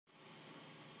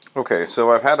Okay,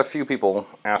 so I've had a few people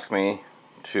ask me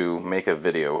to make a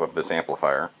video of this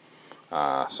amplifier,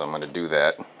 so I'm going to do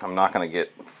that. I'm not going to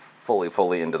get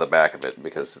fully into the back of it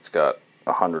because it's got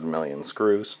 100 million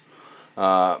screws,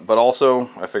 but also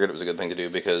I figured it was a good thing to do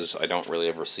because I don't really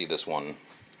ever see this one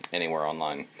anywhere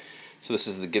online. So this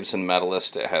is the Gibson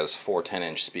Medalist. It has 4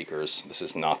 10-inch speakers. This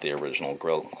is not the original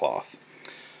grill cloth.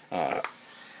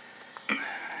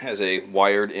 Has a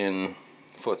wired-in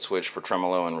foot switch for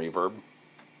tremolo and reverb.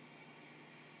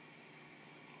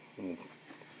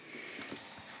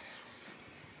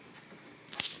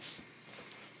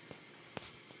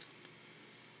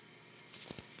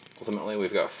 Ultimately,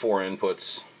 we've got 4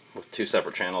 inputs with 2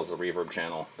 separate channels, the reverb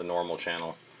channel, the normal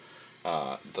channel.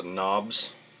 The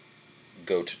knobs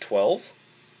go to 12,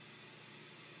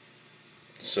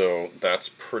 so that's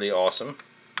pretty awesome.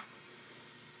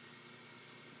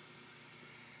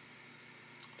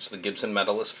 It's the Gibson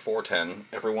Medalist 410.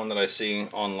 Everyone that I see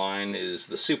online is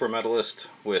the Super Medalist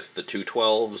with the 2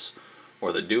 12s,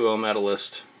 or the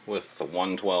Duo-Medalist with the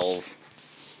 112,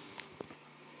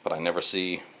 but I never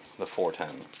see the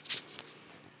 410.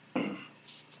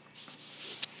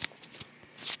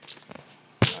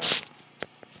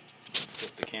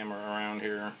 Flip the camera around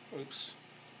here. Oops.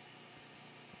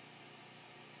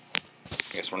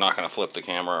 I guess we're not going to flip the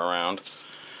camera around.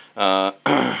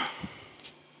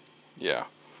 Yeah.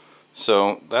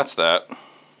 So that's that.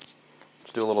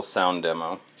 Let's do a little sound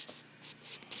demo.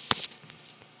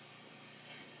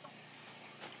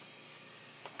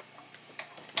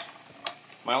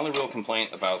 My only real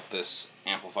complaint about this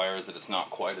amplifier is that it's not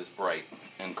quite as bright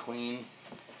and clean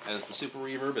as the Super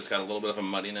Reverb. It's got a little bit of a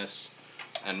muddiness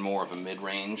and more of a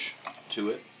mid-range to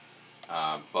it,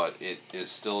 but it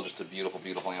is still just a beautiful,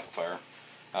 beautiful amplifier.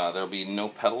 There'll be no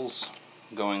pedals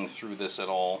going through this at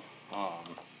all.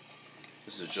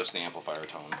 This is just the amplifier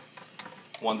tone.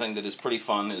 One thing that is pretty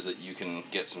fun is that you can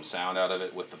get some sound out of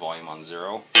it with the volume on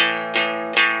 0.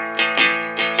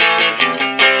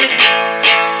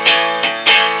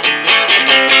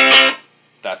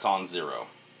 That's on 0.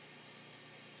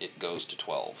 It goes to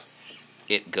 12.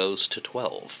 It goes to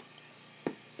 12.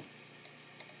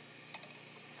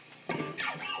 So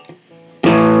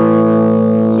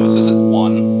this is at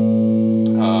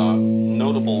 1.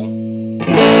 Notable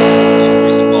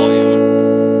increase in volume.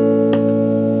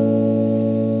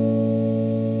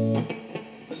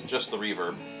 This is just the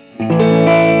reverb.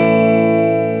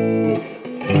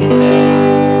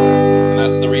 And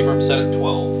that's the reverb set at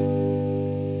 12.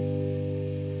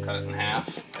 Cut it in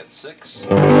half at 6.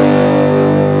 There's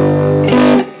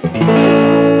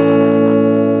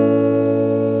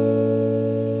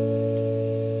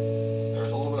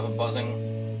a little bit of a buzzing.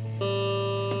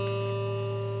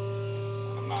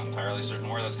 I'm not entirely certain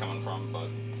where that's coming from, but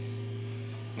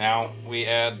now we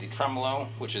add the tremolo,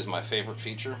 which is my favorite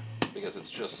feature because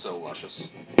it's just so luscious.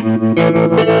 We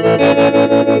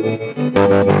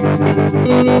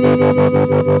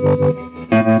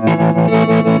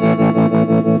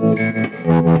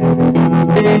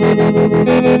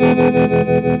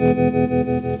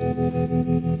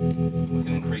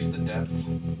can increase the depth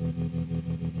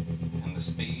and the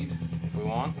speed if we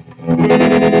want.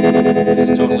 This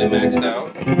is totally maxed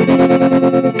out.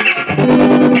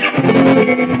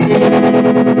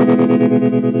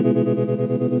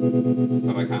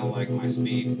 But I kind of like my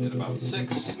speed at about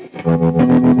 6. And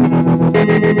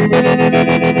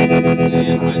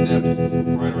my depth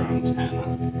right around 10.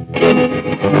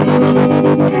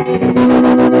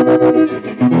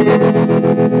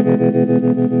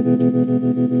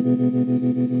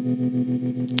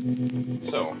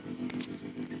 So,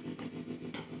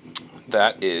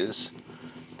 that is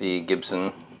the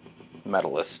Gibson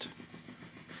Medalist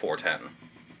 410.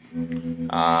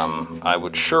 I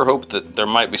would sure hope that there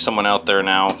might be someone out there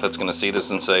now that's going to see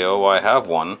this and say, oh, I have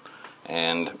one,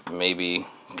 and maybe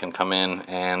can come in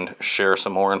and share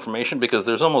some more information, because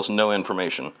there's almost no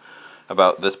information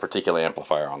about this particular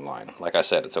amplifier online. Like I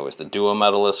said, it's always the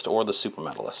Duo-Medalist or the Super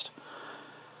Medalist.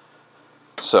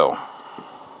 So,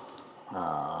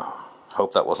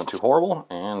 hope that wasn't too horrible,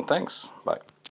 and thanks. Bye.